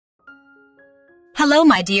Hello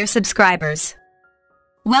my dear subscribers.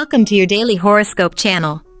 Welcome to your daily horoscope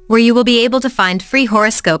channel, where you will be able to find free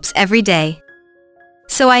horoscopes every day.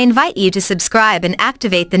 So I invite you to subscribe and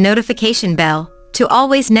activate the notification bell to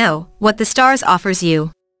always know what the stars offers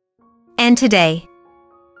you. And today,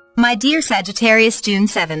 my dear Sagittarius June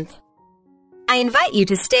 7th, I invite you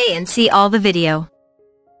to stay and see all the video.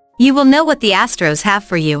 You will know what the Astros have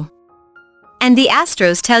for you. And the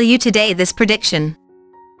Astros tell you today this prediction.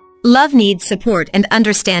 Love needs support and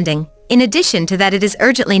understanding. In addition to that, it is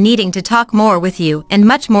urgently needing to talk more with you and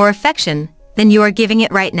much more affection than you are giving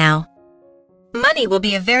it right now. Money will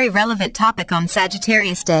be a very relevant topic on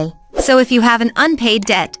Sagittarius Day, so if you have an unpaid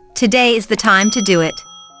debt, today is the time to do it.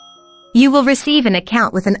 You will receive an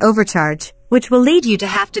account with an overcharge, which will lead you to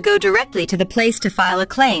have to go directly to the place to file a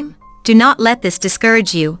claim. Do not let this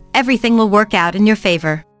discourage you. Everything will work out in your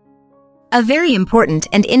favor. A very important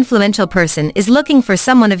and influential person is looking for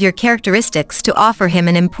someone of your characteristics to offer him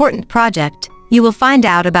an important project. You will find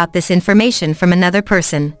out about this information from another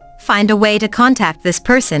person. Find a way to contact this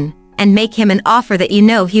person and make him an offer that you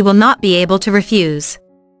know he will not be able to refuse.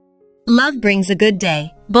 Love brings a good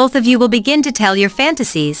day. Both of you will begin to tell your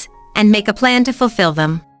fantasies and make a plan to fulfill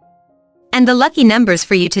them. And the lucky numbers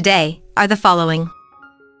for you today are the following: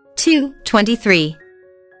 2, 23,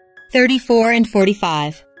 34 and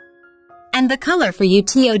 45. And the color for you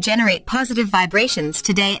to generate positive vibrations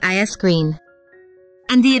today is green.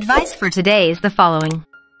 And the advice for today is the following.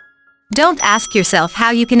 Don't ask yourself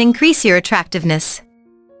how you can increase your attractiveness.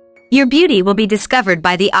 Your beauty will be discovered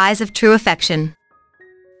by the eyes of true affection.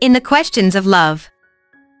 In the questions of love,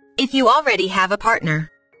 if you already have a partner,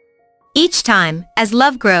 each time, as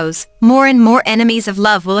love grows, more and more enemies of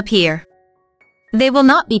love will appear. They will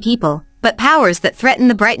not be people, but powers that threaten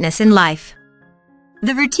the brightness in life.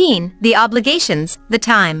 The routine, the obligations, the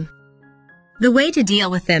time. The way to deal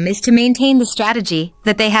with them is to maintain the strategy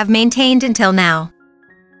that they have maintained until now.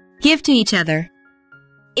 Give to each other.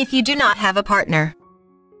 If you do not have a partner,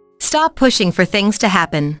 stop pushing for things to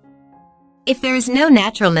happen. If there is no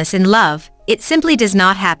naturalness in love, it simply does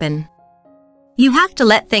not happen. You have to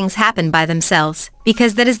let things happen by themselves,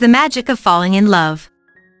 because that is the magic of falling in love.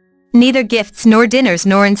 Neither gifts nor dinners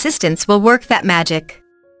nor insistence will work that magic.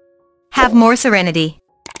 Have more serenity.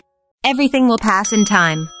 Everything will pass in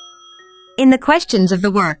time. In the questions of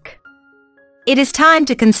the work, it is time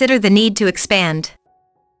to consider the need to expand.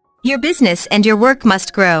 Your business and your work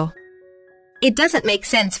must grow. It doesn't make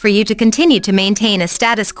sense for you to continue to maintain a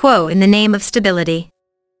status quo in the name of stability.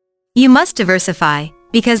 You must diversify,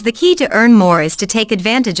 because the key to earn more is to take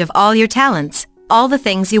advantage of all your talents, all the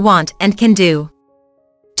things you want and can do.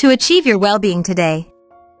 To achieve your well-being today,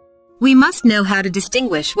 we must know how to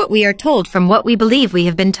distinguish what we are told from what we believe we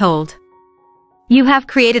have been told. You have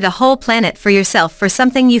created a whole planet for yourself for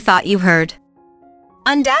something you thought you heard.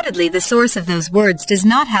 Undoubtedly, the source of those words does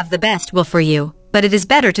not have the best will for you, but it is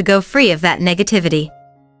better to go free of that negativity.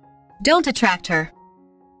 Don't attract her.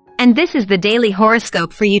 And this is the daily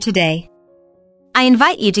horoscope for you today. I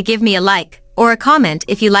invite you to give me a like or a comment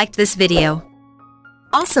if you liked this video.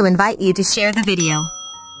 Also invite you to share the video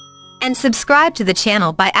and subscribe to the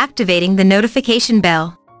channel by activating the notification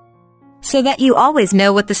bell, so that you always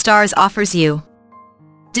know what the stars offers you.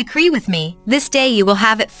 Decree with me, this day you will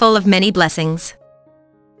have it full of many blessings,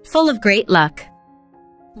 full of great luck,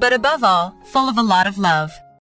 but above all, full of a lot of love.